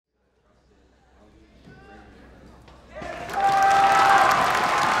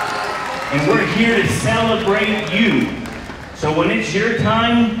and we're here to celebrate you. So when it's your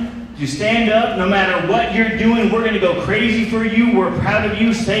time to stand up, no matter what you're doing, we're gonna go crazy for you. We're proud of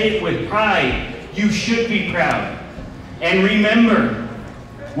you. Say it with pride. You should be proud. And remember,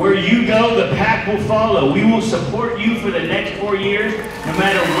 where you go, the pack will follow. We will support you for the next 4 years, no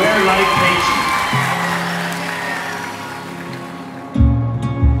matter where life takes you.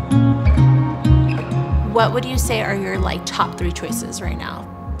 What would you say are your top 3 choices right now?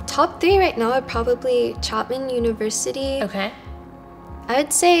 Top 3 right now are probably Chapman University. Okay. I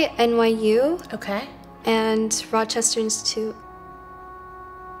would say NYU. Okay. And Rochester Institute.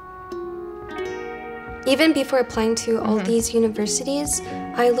 Even before applying to all these universities,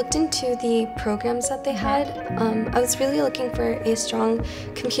 I looked into the programs that they had. I was really looking for a strong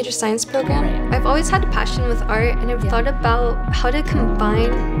computer science program. Right. I've always had a passion with art, and I've thought about how to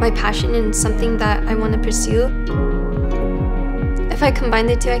combine my passion in something that I want to pursue. If I combine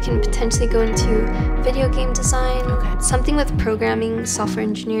the two, I can potentially go into video game design, something with programming, software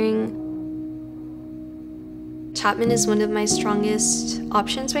engineering. Chapman is one of my strongest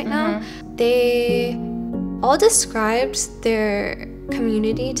options right now. They all described their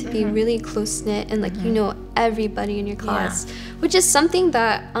community to be really close-knit and you know everybody in your class, which is something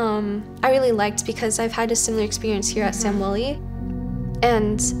that I really liked because I've had a similar experience here at Samueli,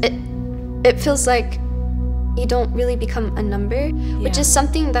 and it feels like you don't really become a number, which is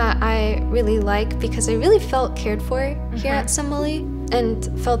something that I really like because I really felt cared for here at Samueli and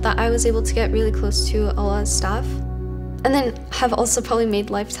felt that I was able to get really close to a lot of staff, and then have also probably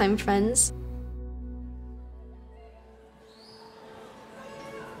made lifetime friends.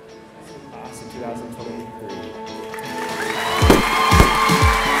 Class of 2023.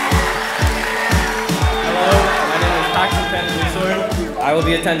 Hello, my name is Paxton Panzalisor. I will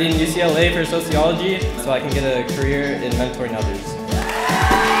be attending UCLA for sociology so I can get a career in mentoring others.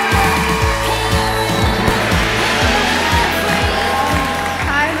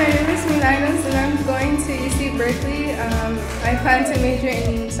 Hi, my name is Minagas and I'm going to UC Berkeley. I plan to major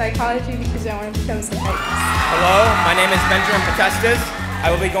in psychology because I want to become a psychiatrist. Hello, my name is Benjamin Patestas. I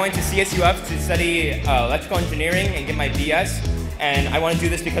will be going to CSUF to study electrical engineering and get my BS. And I want to do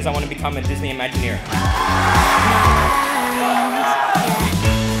this because I want to become a Disney Imagineer.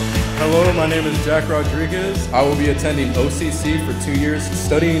 Hello, my name is Jack Rodriguez. I will be attending OCC for 2 years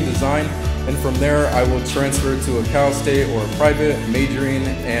studying design, and from there I will transfer to a Cal State or a private, majoring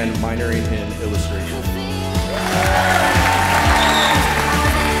and minoring in illustration.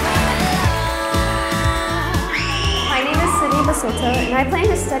 My name is Sydney Basoto, and I plan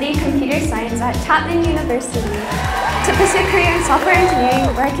to study computer science at Chapman University to pursue a career in software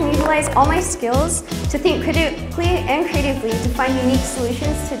engineering where I can utilize all my skills to think critically and creatively to find unique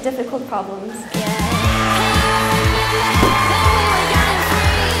solutions to difficult problems.